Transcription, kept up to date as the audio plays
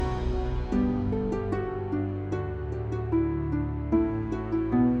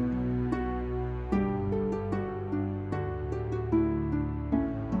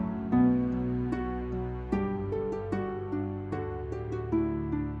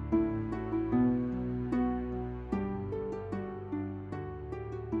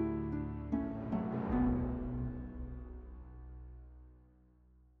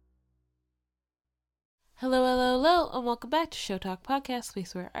Hello, hello, hello, and welcome back to Show Talk Podcast,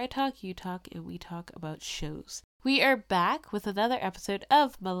 space where I talk, you talk, and we talk about shows. We are back with another episode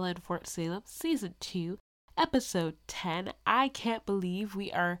of Motherland Fort Salem, Season 2, Episode 10. I can't believe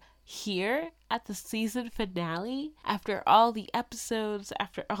we are here at the season finale after all the episodes,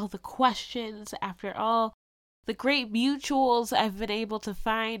 after all the questions, after all the great mutuals I've been able to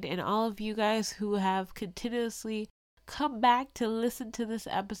find, and all of you guys who have continuously come back to listen to this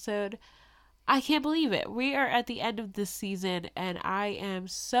episode. I can't believe it. We are at the end of this season, and I am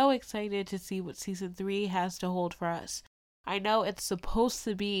so excited to see what season 3 has to hold for us. I know it's supposed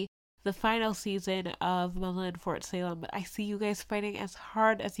to be the final season of Motherland Fort Salem, but I see you guys fighting as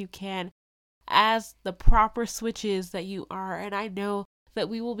hard as you can, as the proper switches that you are, and I know that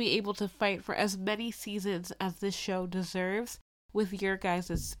we will be able to fight for as many seasons as this show deserves with your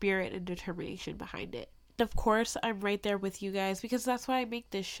guys' spirit and determination behind it. And of course, I'm right there with you guys because that's why I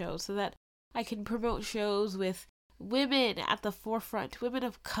make this show, so that I can promote shows with women at the forefront, women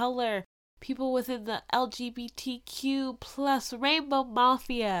of color, people within the LGBTQ plus Rainbow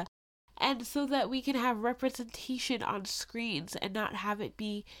Mafia, and so that we can have representation on screens and not have it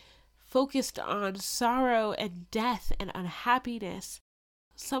be focused on sorrow and death and unhappiness.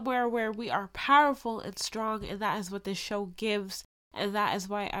 Somewhere where we are powerful and strong, and that is what this show gives, and that is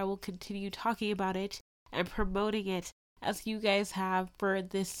why I will continue talking about it and promoting it as you guys have for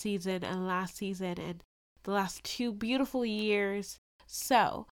this season and last season and the last 2 beautiful years.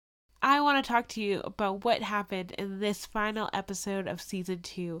 So, I want to talk to you about what happened in this final episode of season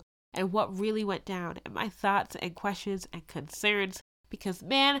 2 and what really went down and my thoughts and questions and concerns, because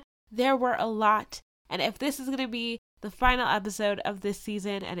man, there were a lot. And if this is going to be the final episode of this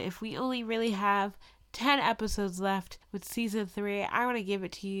season, and if we only really have 10 episodes left with season 3, I want to give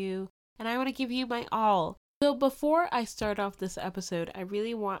it to you and I want to give you my all. So before I start off this episode, I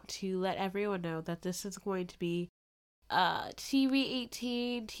really want to let everyone know that this is going to be a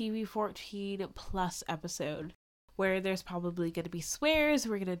TV-18, TV-14 plus episode, where there's probably going to be swears.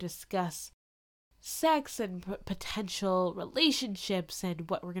 We're going to discuss sex and potential relationships and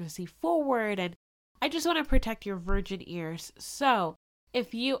what we're going to see forward, and I just want to protect your virgin ears. So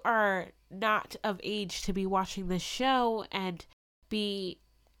if you are not of age to be watching this show and be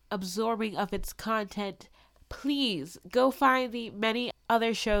absorbing of its content, please go find the many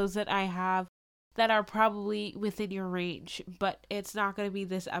other shows that I have that are probably within your range, but it's not going to be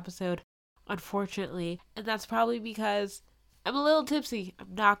this episode, unfortunately. And that's probably because I'm a little tipsy,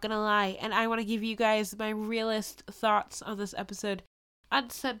 I'm not going to lie, and I want to give you guys my realist thoughts on this episode.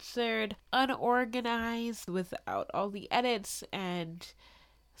 Uncensored, unorganized, without all the edits and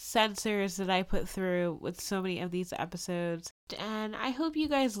censors that I put through with so many of these episodes. And I hope you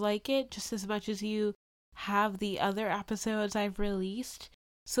guys like it just as much as you have the other episodes I've released.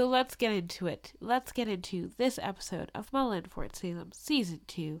 So let's get into it. Let's get into this episode of Motherland Fort Salem, Season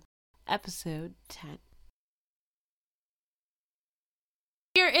 2, Episode 10.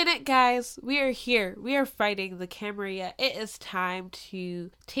 We are in it, guys. We are here. We are fighting the Camarilla. It is time to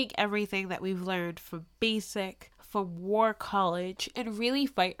take everything that we've learned from basic, from War College, and really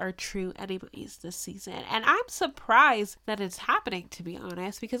fight our true enemies this season. And I'm surprised that it's happening, to be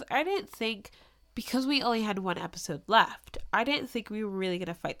honest, because I didn't think, because we only had 1 episode left, I didn't think we were really going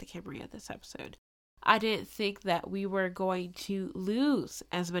to fight the Camarilla this episode. I didn't think that we were going to lose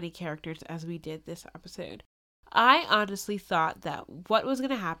as many characters as we did this episode. I honestly thought that what was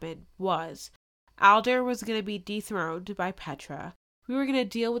going to happen was Alder was going to be dethroned by Petra. We were going to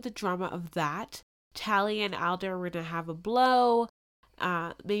deal with the drama of that. Tally and Alder were going to have a blow.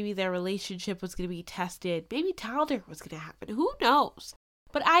 Maybe their relationship was going to be tested. Maybe Talder was going to happen. Who knows?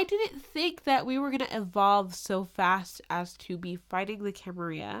 But I didn't think that we were going to evolve so fast as to be fighting the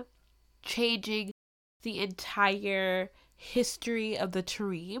Camarilla, changing the entire history of the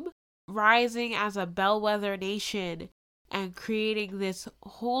Tarim, rising as a bellwether nation, and creating this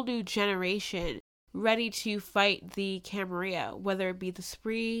whole new generation ready to fight the Camarilla, whether it be the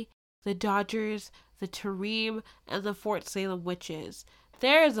Spree, the Dodgers, the Tarim, and the Fort Salem Witches.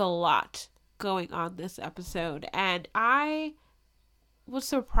 There is a lot going on this episode, and I was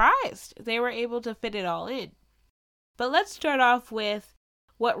surprised they were able to fit it all in. But let's start off with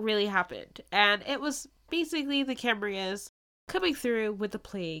what really happened. And it was basically the Camarillas coming through with the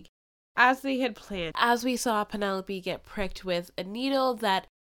plague as they had planned. As we saw Penelope get pricked with a needle that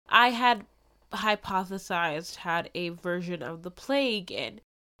I had hypothesized had a version of the plague in.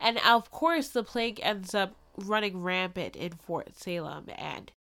 And of course the plague ends up running rampant in Fort Salem,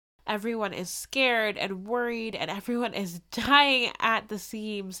 and everyone is scared and worried, and everyone is dying at the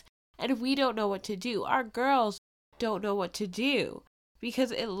seams, and we don't know what to do. Our girls don't know what to do.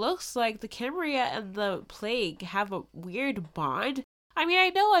 because it looks like the Camarilla and the Plague have a weird bond. I mean, I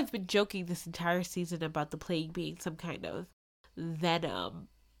know I've been joking this entire season about the Plague being some kind of venom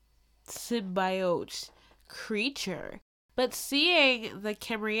symbiote creature, but seeing the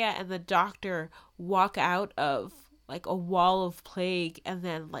Camarilla and the Doctor walk out of like a wall of plague and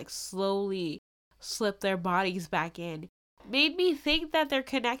then like slowly slip their bodies back in made me think that their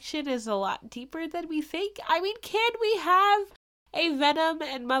connection is a lot deeper than we think. I mean, can we have a Venom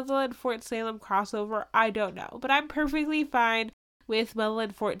and Motherland Fort Salem crossover? I don't know, but I'm perfectly fine with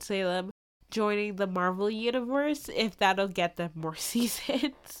Motherland Fort Salem joining the Marvel universe if that'll get them more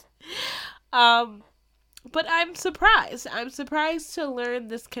seasons. But I'm surprised. I'm surprised to learn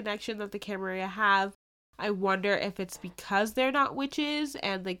this connection that the Camarilla have. I wonder if it's because they're not witches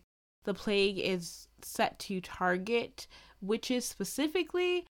and the plague is set to target witches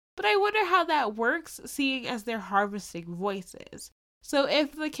specifically. But I wonder how that works, seeing as they're harvesting voices. So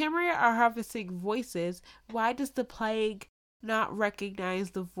if the Camarilla are harvesting voices, why does the plague not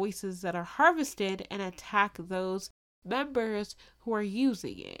recognize the voices that are harvested and attack those members who are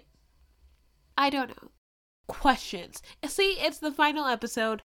using it? I don't know. Questions. See, it's the final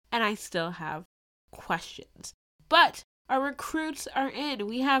episode, and I still have questions. But our recruits are in.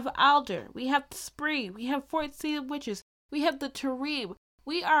 We have Alder, we have the Spree, we have Fort Salem Witches, we have the Tareem.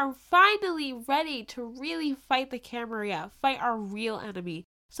 We are finally ready to really fight the Camarilla, fight our real enemy,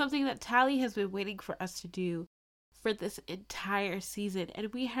 something that Tally has been waiting for us to do for this entire season.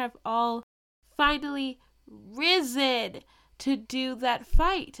 And we have all finally risen to do that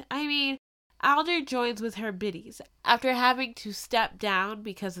fight. I mean, Alder joins with her biddies after having to step down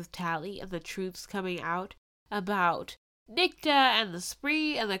because of Tally and the truths coming out about Nicta and the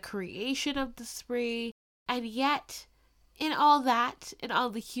Spree and the creation of the Spree. And yet, in all that, in all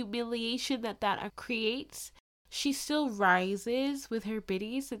the humiliation that creates, she still rises with her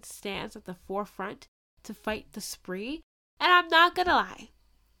biddies and stands at the forefront to fight the Spree. And I'm not gonna lie,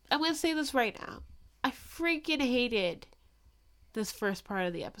 I'm gonna say this right now, I freaking hated this first part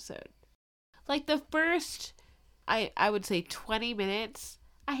of the episode. Like the first, I would say 20 minutes,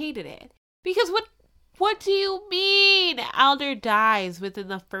 I hated it. Because what do you mean Alder dies within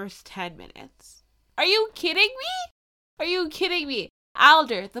the first 10 minutes? Are you kidding me? Are you kidding me?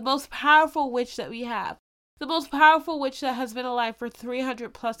 Alder, the most powerful witch that we have, the most powerful witch that has been alive for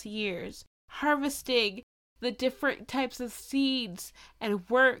 300 plus years, harvesting the different types of seeds and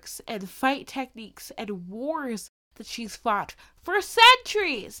works and fight techniques and wars that she's fought for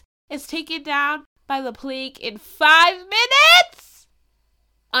centuries, is taken down by the plague in 5 minutes?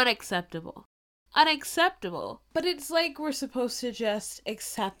 Unacceptable. Unacceptable. But it's like we're supposed to just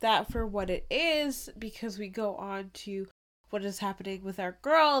accept that for what it is, because we go on to what is happening with our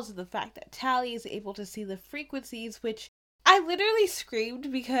girls and the fact that Tally is able to see the frequencies, which I literally screamed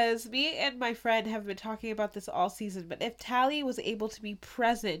because me and my friend have been talking about this all season. But if Tally was able to be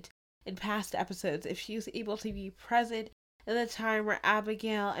present in past episodes, if she was able to be present in the time where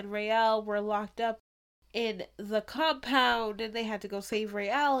Abigail and Raelle were locked up in the compound and they had to go save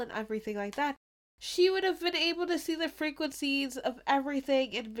Raelle and everything like that, she would have been able to see the frequencies of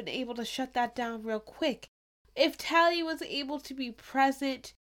everything and been able to shut that down real quick. If Tally was able to be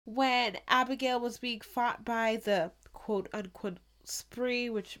present when Abigail was being fought by the quote-unquote Spree,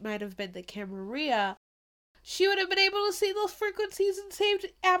 which might have been the Camarilla, she would have been able to see those frequencies and saved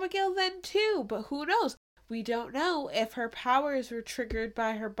Abigail then too. But who knows? We don't know if her powers were triggered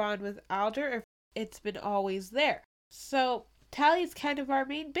by her bond with Alder or if it's been always there. So Tally's kind of our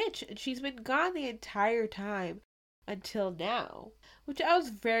main bitch, and she's been gone the entire time until now, which I was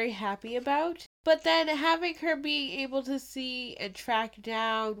very happy about. But then having her being able to see and track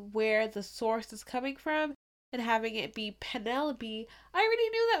down where the source is coming from and having it be Penelope, I already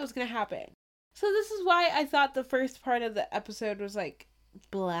knew that was going to happen. So this is why I thought the first part of the episode was like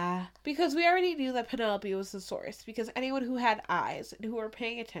blah, because we already knew that Penelope was the source, because anyone who had eyes and who were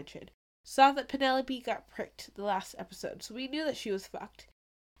paying attention saw that Penelope got pricked the last episode, so we knew that she was fucked.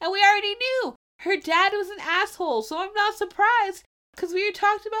 And we already knew her dad was an asshole, so I'm not surprised, because we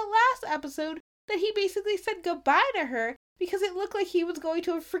talked about last episode that he basically said goodbye to her because it looked like he was going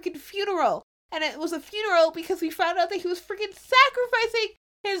to a freaking funeral. And it was a funeral because we found out that he was freaking sacrificing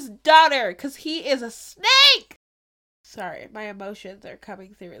his daughter because he is a snake! Sorry, my emotions are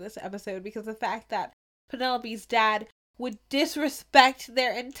coming through in this episode because the fact that Penelope's dad would disrespect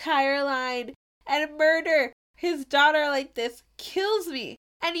their entire line and murder his daughter like this kills me.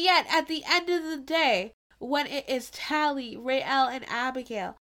 And yet, at the end of the day, when it is Tally, Raelle, and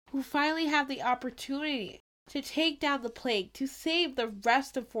Abigail who finally have the opportunity to take down the plague, to save the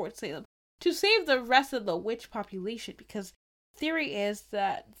rest of Fort Salem, to save the rest of the witch population, because theory is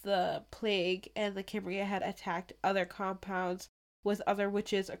that the plague and the Cambria had attacked other compounds with other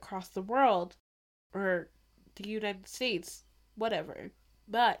witches across the world, or the United States, whatever.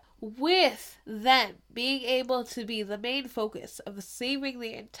 But with them being able to be the main focus of saving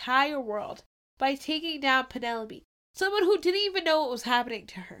the entire world by taking down Penelope, someone who didn't even know what was happening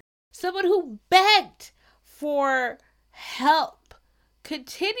to her, someone who begged for help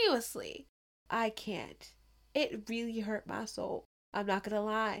continuously, I can't. It really hurt my soul, I'm not gonna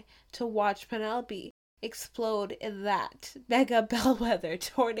lie, to watch Penelope explode in that mega bellwether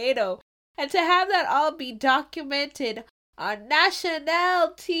tornado, and to have that all be documented on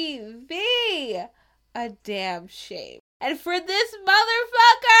national TV. A damn shame. And for this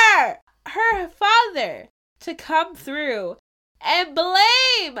motherfucker, her father, to come through and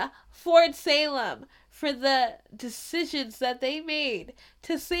blame Fort Salem for the decisions that they made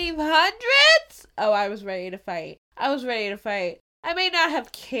to save hundreds. Oh, I was ready to fight. I may not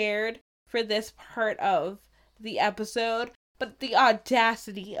have cared for this part of the episode, but the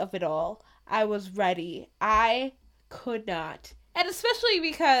audacity of it all, I was ready. I could not. And especially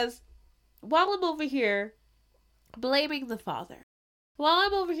because while I'm over here blaming the father, while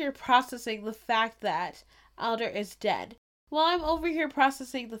I'm over here processing the fact that Alder is dead, while I'm over here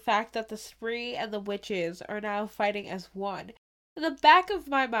processing the fact that the spree and the witches are now fighting as one, in the back of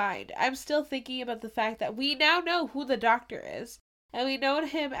my mind, I'm still thinking about the fact that we now know who the doctor is, and we know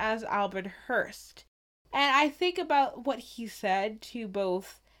him as Albert Hurst. And I think about what he said to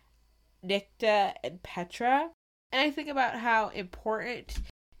both Nicta and Petra, and I think about how important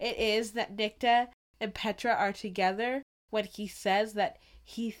it is that Nicta and Petra are together when he says that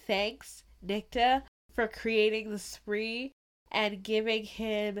he thanks Nicta for creating the spree and giving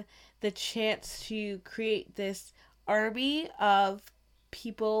him the chance to create this army of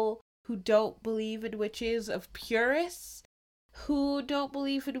people who don't believe in witches, of purists who don't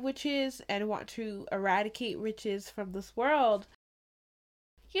believe in witches and want to eradicate witches from this world.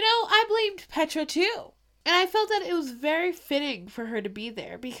 You know, I blamed Petra too. And I felt that it was very fitting for her to be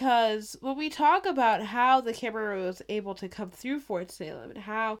there, because when we talk about how the Cambria was able to come through Fort Salem and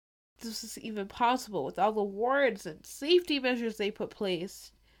how this was even possible with all the wards and safety measures they put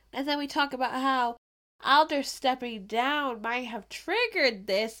place, and then we talk about how Alder stepping down might have triggered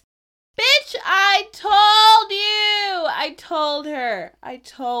this. Bitch, I told you! I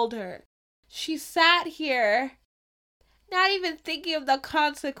told her. She sat here, not even thinking of the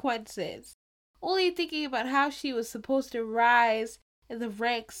consequences, only thinking about how she was supposed to rise in the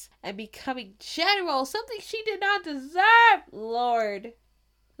ranks and becoming general, something she did not deserve. Lord,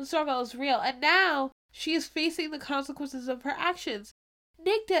 the struggle is real, and now she is facing the consequences of her actions.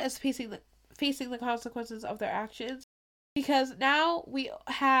 Nicta is facing the consequences of their actions, because now we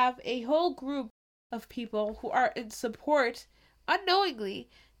have a whole group of people who are in support, unknowingly,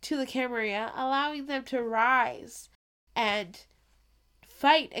 to the Cambria, allowing them to rise and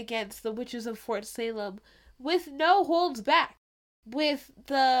fight against the witches of Fort Salem with no holds back, with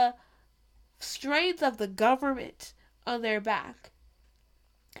the strength of the government on their back.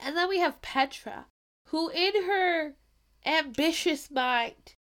 And then we have Petra, who in her ambitious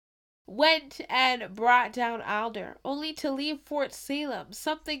mind went and brought down Alder, only to leave Fort Salem,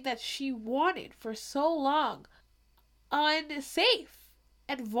 something that she wanted for so long, unsafe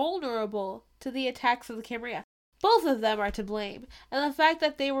and vulnerable to the attacks of the Cambria. Both of them are to blame, and the fact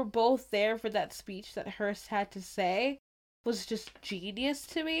that they were both there for that speech that Hurst had to say was just genius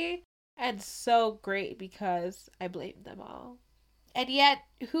to me, and so great, because I blamed them all. And yet,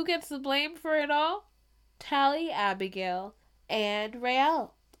 who gets the blame for it all? Tally, Abigail, and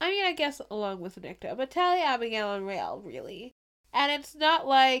Raelle. I mean, I guess along with Nicta, but Tally, Abigail, and Raelle, really. And it's not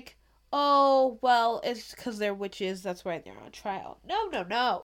like, oh, well, it's because they're witches, that's why they're on trial.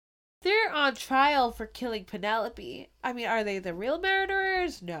 No. They're on trial for killing Penelope. I mean, are they the real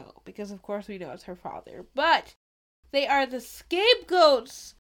murderers? No, because of course we know it's her father. But they are the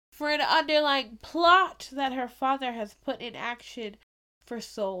scapegoats for an underlying plot that her father has put in action for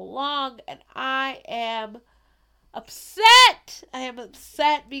so long. And I am upset. I am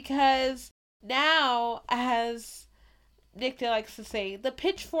upset because now, as Nicta likes to say, the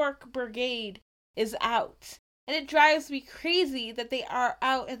Pitchfork Brigade is out. And it drives me crazy that they are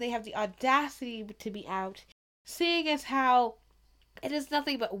out and they have the audacity to be out, seeing as how it is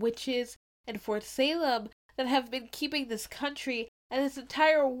nothing but witches and Fort Salem that have been keeping this country and this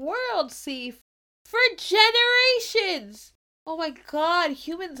entire world safe for generations. Oh my god,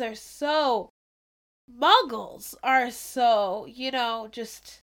 humans are so... Muggles are so,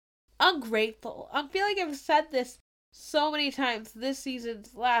 just ungrateful. I feel like I've said this so many times this season,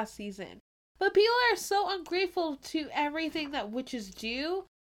 last season. But people are so ungrateful to everything that witches do,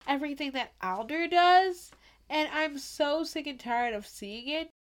 everything that Alder does, and I'm so sick and tired of seeing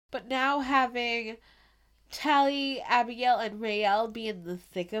it. But now having Tally, Abigail, and Raelle be in the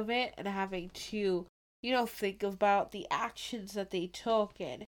thick of it and having to, think about the actions that they took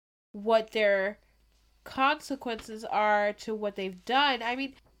and what their consequences are to what they've done. I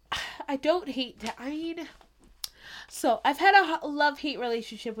mean, I don't hate so I've had a love-hate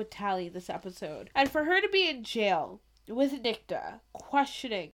relationship with Tally this episode. And for her to be in jail with Nicta,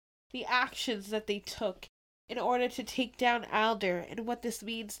 questioning the actions that they took in order to take down Alder, and what this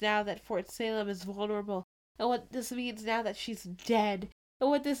means now that Fort Salem is vulnerable, and what this means now that she's dead, and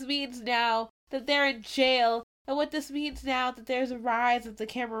what this means now that they're in jail, and what this means now that there's a rise of the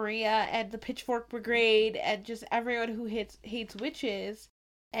Camarilla and the Pitchfork Brigade and just everyone who hates witches,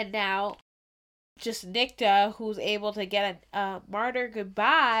 and now just Nicta, who's able to get a martyr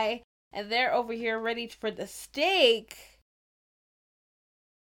goodbye, and they're over here ready for the stake.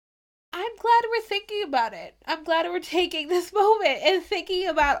 I'm glad we're thinking about it. I'm glad we're taking this moment and thinking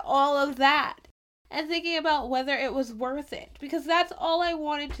about all of that. And thinking about whether it was worth it. Because that's all I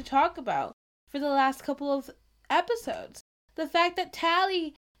wanted to talk about for the last couple of episodes. The fact that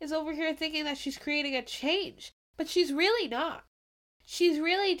Tally is over here thinking that she's creating a change. But she's really not. She's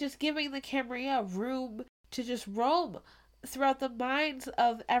really just giving the Camarilla room to just roam throughout the minds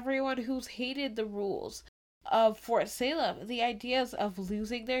of everyone who's hated the rules of Fort Salem, the ideas of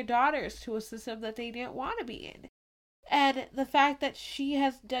losing their daughters to a system that they didn't want to be in. And the fact that she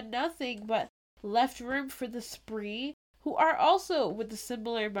has done nothing but left room for the Spree, who are also with the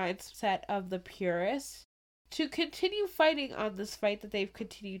similar mindset of the Purists, to continue fighting on this fight that they've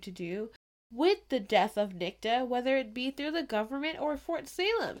continued to do, with the death of Nicta, whether it be through the government or Fort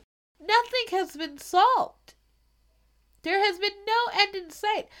Salem. Nothing has been solved. There has been no end in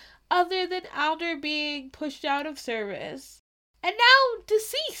sight, other than Alder being pushed out of service, and now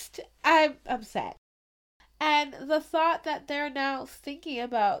deceased. I'm upset. And the thought that they're now thinking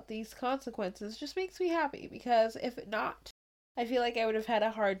about these consequences just makes me happy, because if not, I feel like I would have had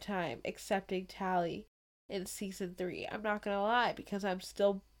a hard time accepting Tally in season 3. I'm not gonna lie, because I'm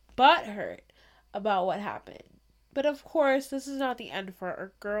still butthurt about what happened. But of course, this is not the end for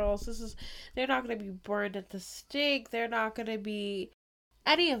our girls. They're not going to be burned at the stake. They're not going to be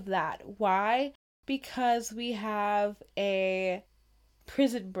any of that. Why? Because we have a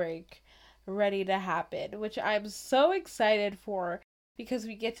prison break ready to happen, which I'm so excited for, because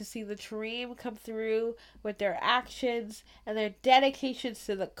we get to see the Tareem come through with their actions and their dedications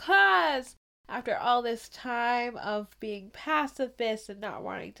to the cause. After all this time of being pacifists and not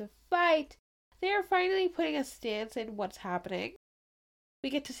wanting to fight, they are finally putting a stance in what's happening. We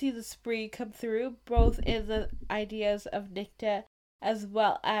get to see the Spree come through, both in the ideas of Nicta as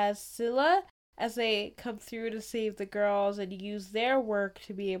well as Scylla, as they come through to save the girls and use their work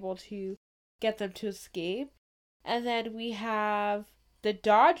to be able to get them to escape. And then we have the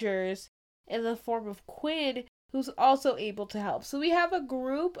Dodgers in the form of Quinn, who's also able to help. So we have a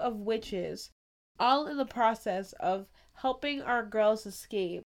group of witches all in the process of helping our girls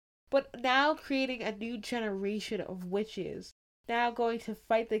escape, but now creating a new generation of witches, now going to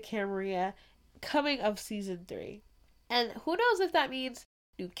fight the Camarilla coming of season 3. And who knows if that means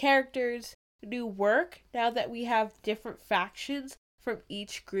new characters, new work, now that we have different factions from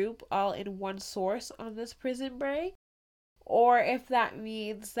each group all in one source on this prison break, or if that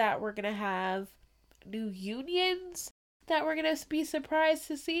means that we're going to have new unions that we're going to be surprised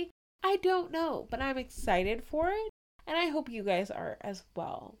to see. I don't know, but I'm excited for it, and I hope you guys are as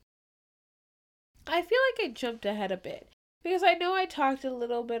well. I feel like I jumped ahead a bit, because I know I talked a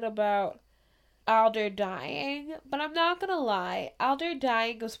little bit about Alder dying, but I'm not gonna lie, Alder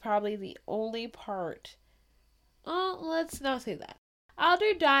dying was probably the only part. Oh, let's not say that.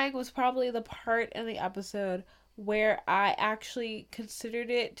 Alder dying was probably the part in the episode where I actually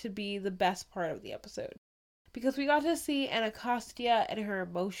considered it to be the best part of the episode. Because we got to see Anacostia and her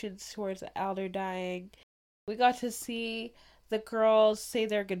emotions towards Alder dying. We got to see the girls say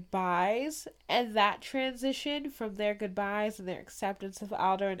their goodbyes, and that transition from their goodbyes and their acceptance of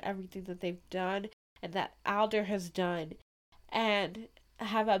Alder and everything that they've done and that Alder has done, and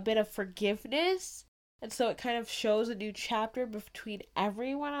have a bit of forgiveness. And so it kind of shows a new chapter between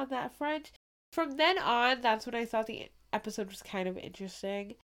everyone on that front. From then on, that's when I thought the episode was kind of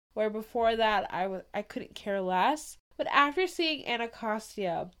interesting. Where before that, I couldn't care less. But after seeing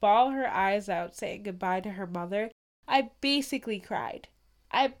Anacostia bawl her eyes out saying goodbye to her mother, I basically cried.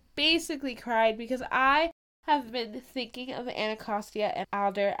 Because I have been thinking of Anacostia and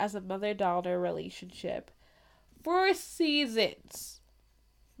Alder as a mother-daughter relationship for seasons.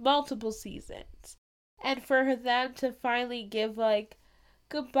 multiple seasons. And for them to finally give, like,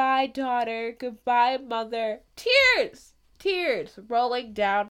 goodbye, daughter, goodbye, mother. Tears! Tears rolling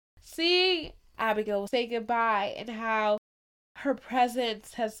down. Seeing Abigail say goodbye and how her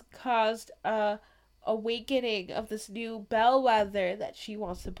presence has caused a awakening of this new bellwether that she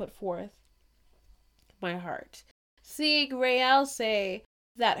wants to put forth. My heart. Seeing Raelle say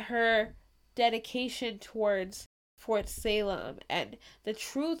that her dedication towards Fort Salem and the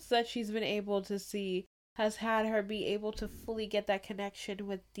truths that she's been able to see has had her be able to fully get that connection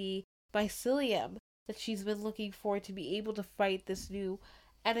with the mycelium that she's been looking for to be able to fight this new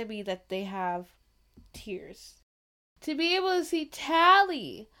enemy that they have. Tears. To be able to see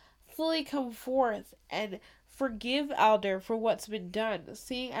Tally fully come forth and forgive Alder for what's been done,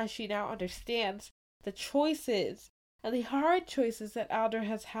 seeing as she now understands the choices and the hard choices that Alder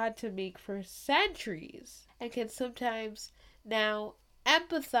has had to make for centuries, and can sometimes now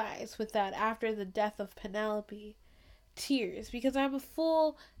empathize with that after the death of Penelope. Tears, because I'm a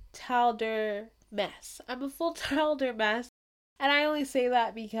full Talder mess. I'm a full Talder mess, and I only say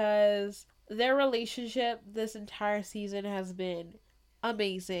that because their relationship this entire season has been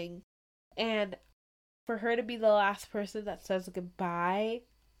amazing, and for her to be the last person that says goodbye,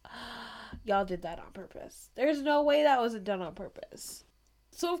 y'all did that on purpose. There's no way that wasn't done on purpose.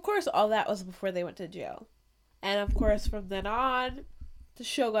 So of course all that was before they went to jail. And of course from then on, the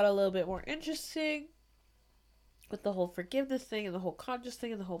show got a little bit more interesting with the whole forgiveness thing and the whole conscious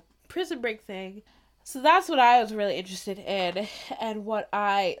thing and the whole prison break thing. So that's what I was really interested in and what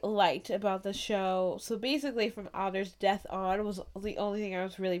I liked about the show. So basically from Alder's death on was the only thing I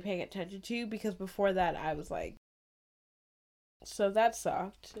was really paying attention to, because before that I was like, so that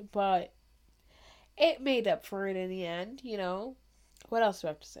sucked, but it made up for it in the end, you know. What else do I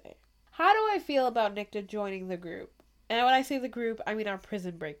have to say? How do I feel about Nicta joining the group? And when I say the group, I mean our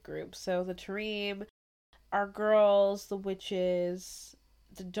prison break group. So the Tareem, our girls, the witches,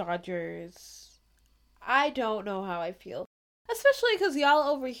 the Dodgers. I don't know how I feel. Especially because y'all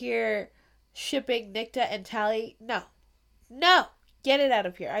over here shipping Nicta and Tally. No. No! Get it out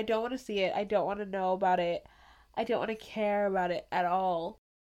of here. I don't want to see it. I don't want to know about it. I don't want to care about it at all.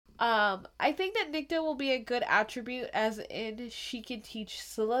 I think that Nicta will be a good attribute, as in she can teach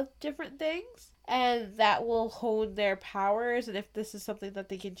Scylla different things, and that will hone their powers, and if this is something that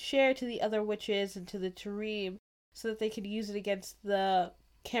they can share to the other witches and to the Tareem, so that they can use it against the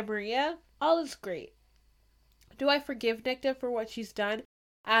Camarilla, all is great. Do I forgive Nicta for what she's done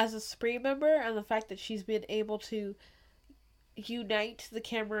as a Spree member, and the fact that she's been able to unite the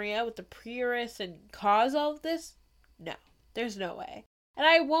Camarilla with the Prioress and cause all of this? No, there's no way. And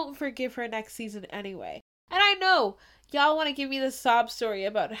I won't forgive her next season anyway. And I know y'all want to give me this sob story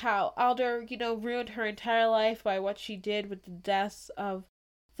about how Alder, ruined her entire life by what she did with the deaths of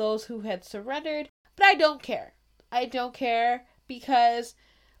those who had surrendered. But I don't care. I don't care, because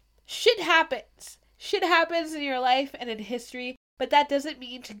shit happens. Shit happens in your life and in history, but that doesn't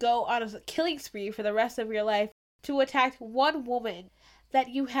mean to go on a killing spree for the rest of your life to attack one woman that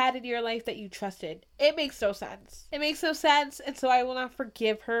you had in your life that you trusted. It makes no sense. It makes no sense, and so I will not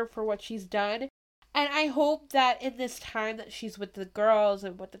forgive her for what she's done. And I hope that in this time that she's with the girls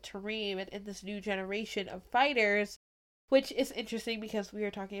and with the Tareem and in this new generation of fighters, which is interesting because we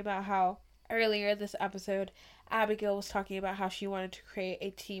were talking about how earlier this episode, Abigail was talking about how she wanted to create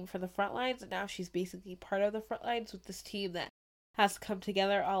a team for the front lines, and now she's basically part of the front lines with this team that has come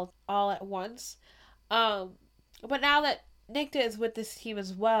together all at once. But now that Nicta is with this team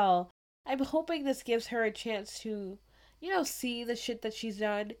as well, I'm hoping this gives her a chance to, see the shit that she's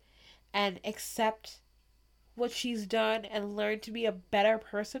done and accept what she's done and learn to be a better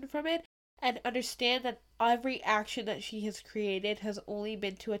person from it, and understand that every action that she has created has only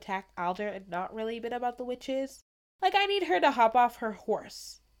been to attack Alder and not really been about the witches. Like, I need her to hop off her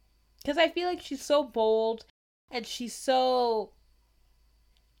horse, because I feel like she's so bold and she's so,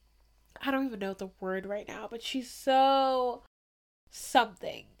 I don't even know the word right now, but she's so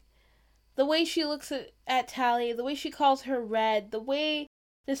something. The way she looks at Tally, the way she calls her Red, the way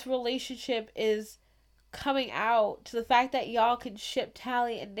this relationship is coming out, to the fact that y'all can ship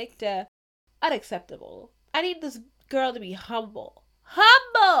Tally and Nicta, unacceptable. I need this girl to be humble.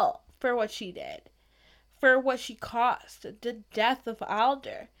 Humble for what she did. For what she caused. The death of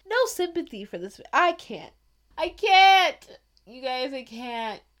Alder. No sympathy for this. I can't. You guys, I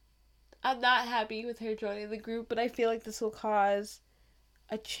can't. I'm not happy with her joining the group, but I feel like this will cause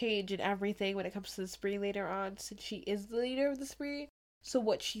a change in everything when it comes to the Spree later on, since she is the leader of the Spree. So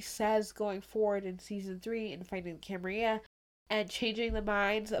what she says going forward in season 3 and fighting the Camarilla, and changing the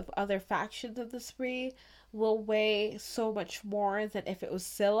minds of other factions of the spree will weigh so much more than if it was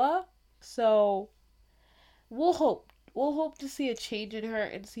Scylla. So we'll hope. We'll hope to see a change in her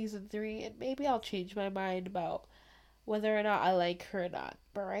in season 3, and maybe I'll change my mind about whether or not I like her or not.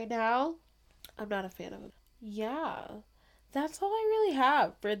 But right now, I'm not a fan of it. Yeah, that's all I really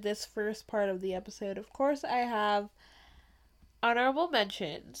have for this first part of the episode. Of course, I have honorable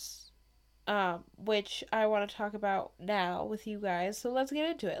mentions, which I want to talk about now with you guys. So let's get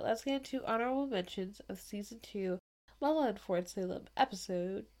into it. Let's get into honorable mentions of season 2, Mala and Fort Salem,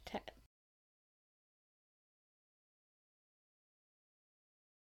 episode 10.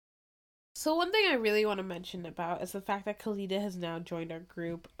 So one thing I really want to mention about is the fact that Kalida has now joined our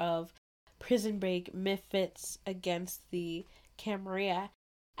group of Prison Break misfits against the Camarilla.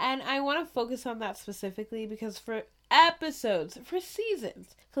 And I want to focus on that specifically because for episodes, for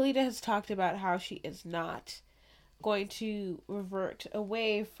seasons, Kalida has talked about how she is not going to revert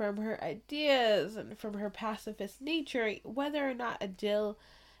away from her ideas and from her pacifist nature, whether or not Adil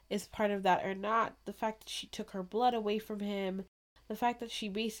is part of that or not. The fact that she took her blood away from him, the fact that she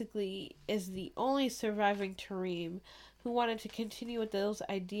basically is the only surviving Tareem who wanted to continue with those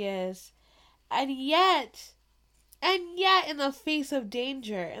ideas, and yet in the face of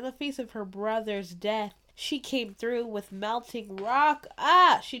danger, in the face of her brother's death, she came through with melting rock.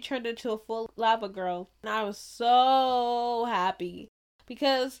 She turned into a full lava girl. And I was so happy.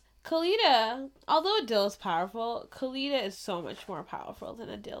 Because Kalida, although Adil is powerful, Kalida is so much more powerful than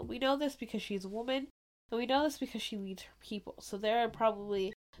Adil. We know this because she's a woman. And we know this because she leads her people. So there are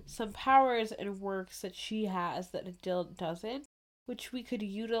probably some powers and works that she has that Adil doesn't, which we could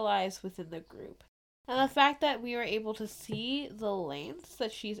utilize within the group. And the fact that we were able to see the lengths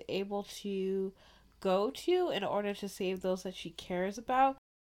that she's able to go to in order to save those that she cares about,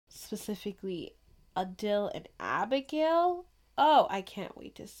 specifically Adil and Abigail. Oh, I can't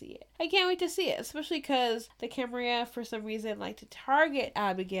wait to see it. I can't wait to see it, especially because the Camarilla, for some reason, like to target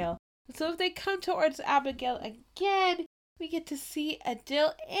Abigail. So if they come towards Abigail again, we get to see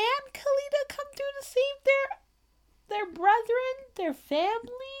Adil and Kalida come through to save their brethren, their family.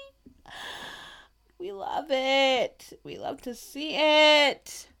 We love it. We love to see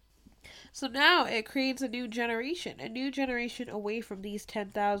it. So now it creates a new generation away from these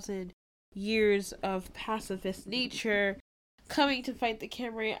 10,000 years of pacifist nature, coming to fight the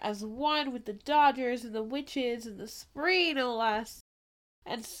Camarilla as one with the Dodgers and the witches and the spree, no less.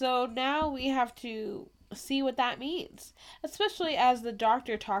 And so now we have to see what that means. Especially as the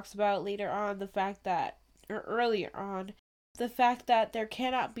doctor talks about later on the fact that, or earlier on, the fact that there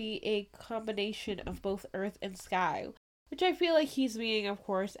cannot be a combination of both earth and sky. Which I feel like he's meaning, of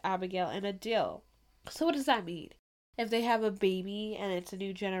course, Abigail and Adil. So what does that mean? If they have a baby and it's a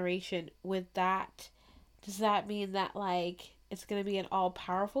new generation with that, does that mean that, like, it's going to be an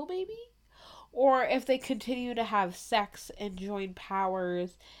all-powerful baby? Or if they continue to have sex and join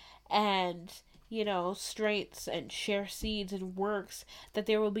powers and, strengths and share seeds and works, that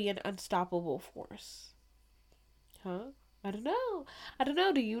there will be an unstoppable force. Huh? I don't know.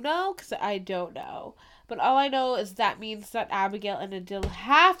 Do you know? Because I don't know. But all I know is that means that Abigail and Adil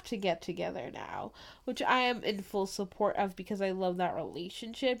have to get together now, which I am in full support of because I love that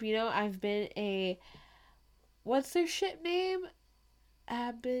relationship. I've been what's their ship name?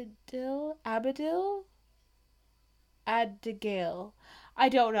 Abigail? Adigail. I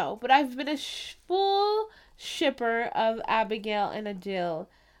don't know, but I've been a full shipper of Abigail and Adil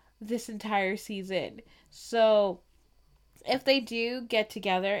this entire season. So if they do get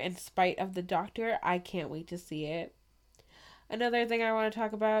together in spite of the doctor, I can't wait to see it. Another thing I want to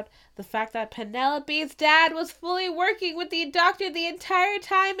talk about, the fact that Penelope's dad was fully working with the doctor the entire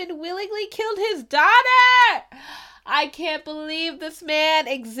time and willingly killed his daughter! I can't believe this man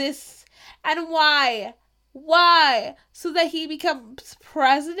exists. And why? Why? So that he becomes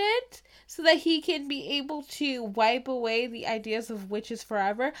president? So that he can be able to wipe away the ideas of witches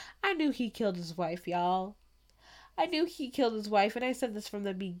forever? I knew he killed his wife, y'all. I knew he killed his wife, and I said this from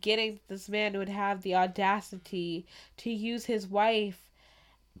the beginning. This man would have the audacity to use his wife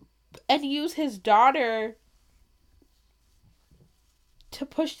and use his daughter to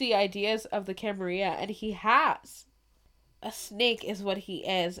push the ideas of the Camarilla, and he has. A snake is what he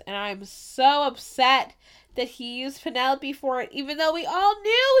is, and I'm so upset that he used Penelope for it, even though we all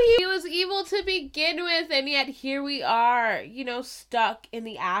knew he was evil to begin with, and yet here we are, stuck in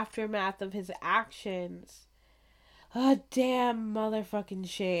the aftermath of his actions. A damn motherfucking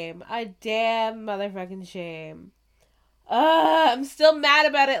shame. I'm still mad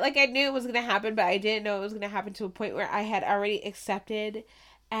about it. Like, I knew it was going to happen, but I didn't know it was going to happen to a point where I had already accepted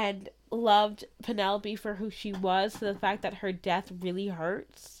and loved Penelope for who she was, to the fact that her death really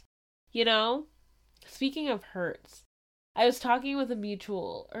hurts. You know? Speaking of hurts, I was talking with a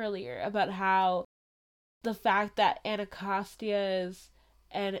mutual earlier about how the fact that Anacastia's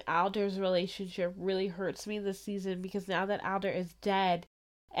and Alder's relationship really hurts me this season, because now that Alder is dead,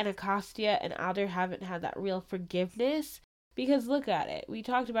 Anacostia and Alder haven't had that real forgiveness. Because look at it. We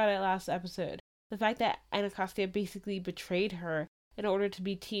talked about it last episode. The fact that Anacostia basically betrayed her in order to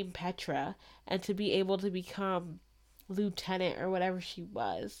be Team Petra and to be able to become lieutenant or whatever she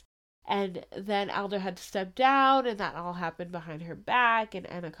was. And then Alder had to step down, and that all happened behind her back, and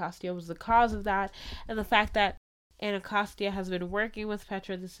Anacostia was the cause of that. And the fact that Anacostia has been working with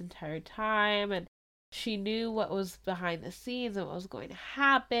Petra this entire time, and she knew what was behind the scenes and what was going to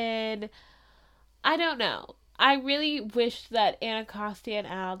happen. I don't know. I really wish that Anacostia and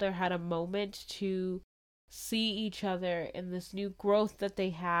Alder had a moment to see each other in this new growth that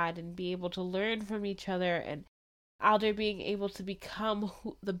they had and be able to learn from each other, and Alder being able to become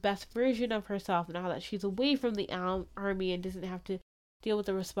the best version of herself now that she's away from the army and doesn't have to deal with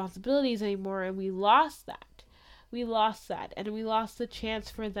the responsibilities anymore. And we lost that. We lost that. And we lost the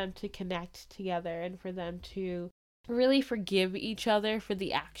chance for them to connect together and for them to really forgive each other for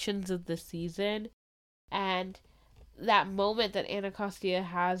the actions of the season. And that moment that Anacostia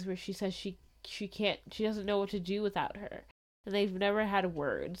has where she says she doesn't know what to do without her. And they've never had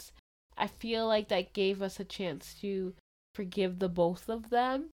words. I feel like that gave us a chance to forgive the both of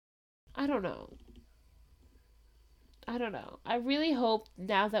them. I don't know. I really hope,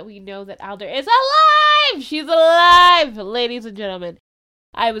 now that we know that Alder is alive! She's alive! Ladies and gentlemen.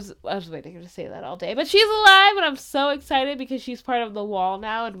 I was waiting to say that all day. But she's alive, and I'm so excited because she's part of the Wall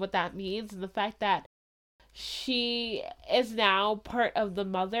now, and what that means, and the fact that she is now part of the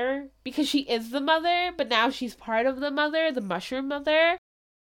Mother. Because she is the Mother, but now she's part of the Mother, the Mushroom Mother.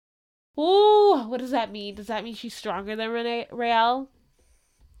 Ooh, what does that mean? Does that mean she's stronger than Raelle?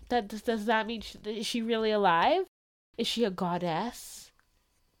 Does that mean is she really alive? Is she a goddess?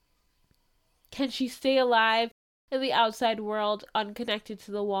 Can she stay alive in the outside world, unconnected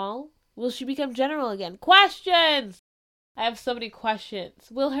to the Wall? Will she become general again? Questions! I have so many questions.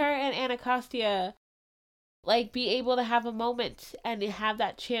 Will her and Anacostia be able to have a moment and have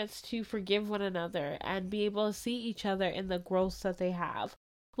that chance to forgive one another and be able to see each other in the growth that they have?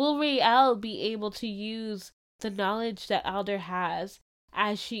 Will Raelle be able to use the knowledge that Alder has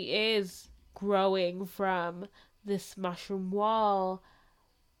as she is growing from this mushroom wall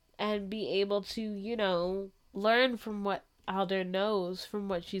and be able to, learn from what Alder knows, from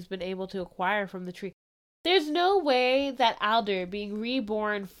what she's been able to acquire from the tree? There's no way that Alder, being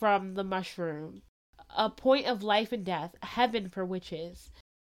reborn from the mushroom, a point of life and death, a heaven for witches,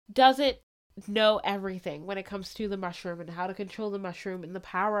 doesn't know everything when it comes to the mushroom and how to control the mushroom and the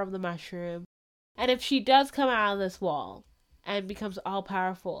power of the mushroom. And if she does come out of this wall and becomes all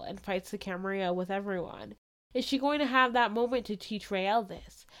powerful and fights the Camarilla with everyone, is she going to have that moment to teach Raelle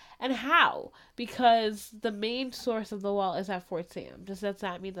this? And how? Because the main source of the wall is at Fort Sam. Does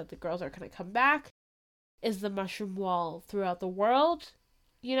that mean that the girls are going to come back? Is the mushroom wall throughout the world?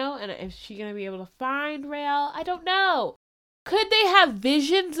 And is she going to be able to find Raelle? I don't know. Could they have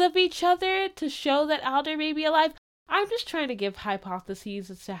visions of each other to show that Alder may be alive? I'm just trying to give hypotheses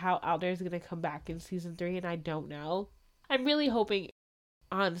as to how Alder is going to come back in season 3, and I don't know. I'm really hoping,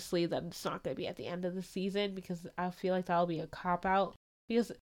 honestly, that it's not going to be at the end of the season, because I feel like that'll be a cop-out.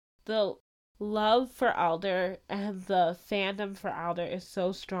 Because the love for Alder and the fandom for Alder is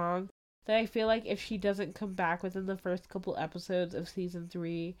so strong that I feel like if she doesn't come back within the first couple episodes of season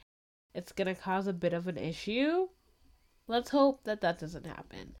 3, it's going to cause a bit of an issue. Let's hope that doesn't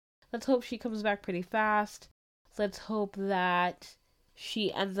happen. Let's hope she comes back pretty fast. Let's hope that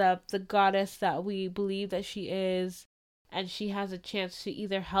she ends up the goddess that we believe that she is, and she has a chance to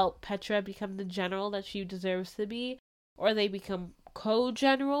either help Petra become the general that she deserves to be, or they become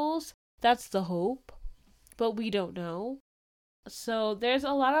co-generals. That's the hope. But we don't know. So there's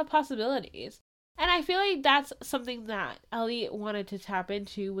a lot of possibilities. And I feel like that's something that Elliot wanted to tap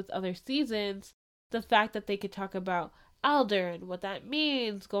into with other seasons. The fact that they could talk about Alder and what that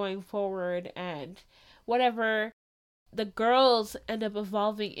means going forward, and whatever the girls end up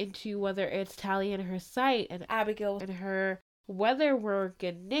evolving into, whether it's Tally and her sight and Abigail and her weather work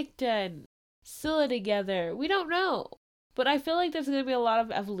and Nicta and Scylla together. We don't know. But I feel like there's going to be a lot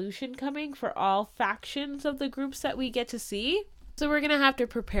of evolution coming for all factions of the groups that we get to see. So we're going to have to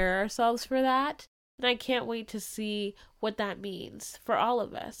prepare ourselves for that. And I can't wait to see what that means for all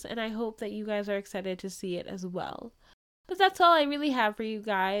of us. And I hope that you guys are excited to see it as well. But that's all I really have for you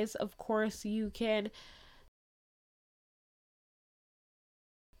guys. Of course, you can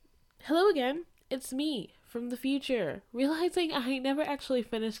Hello again, it's me from the future, realizing I never actually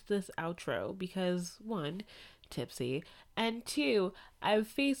finished this outro because, one, tipsy, and two, I've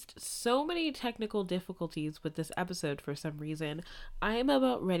faced so many technical difficulties with this episode for some reason. I am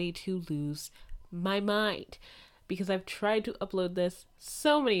about ready to lose my mind because I've tried to upload this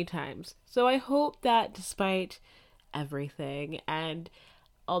so many times. So I hope that despite everything, and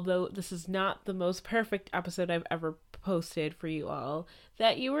although this is not the most perfect episode I've ever posted for you all,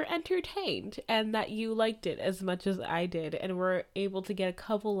 that you were entertained and that you liked it as much as I did and were able to get a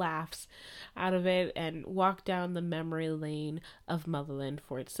couple laughs out of it and walk down the memory lane of Motherland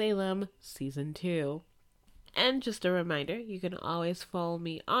Fort Salem Season 2. And just a reminder, you can always follow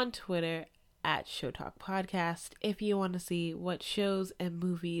me on Twitter at Show Talk Podcast if you want to see what shows and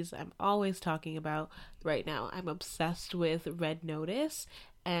movies I'm always talking about. Right now, I'm obsessed with Red Notice,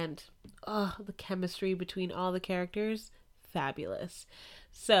 and the chemistry between all the characters, fabulous.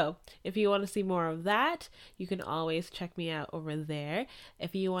 So, if you want to see more of that, you can always check me out over there.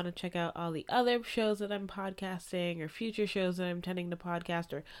 If you want to check out all the other shows that I'm podcasting or future shows that I'm intending to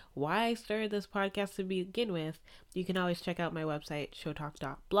podcast or why I started this podcast to begin with, you can always check out my website,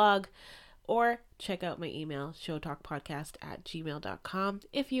 showtalk.blog, or check out my email, showtalkpodcast@gmail.com.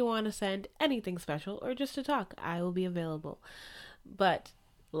 If you want to send anything special or just to talk, I will be available. But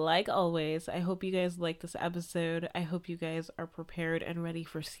like always, I hope you guys like this episode. I hope you guys are prepared and ready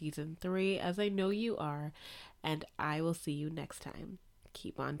for season 3, as I know you are. And I will see you next time.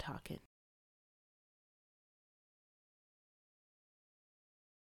 Keep on talking.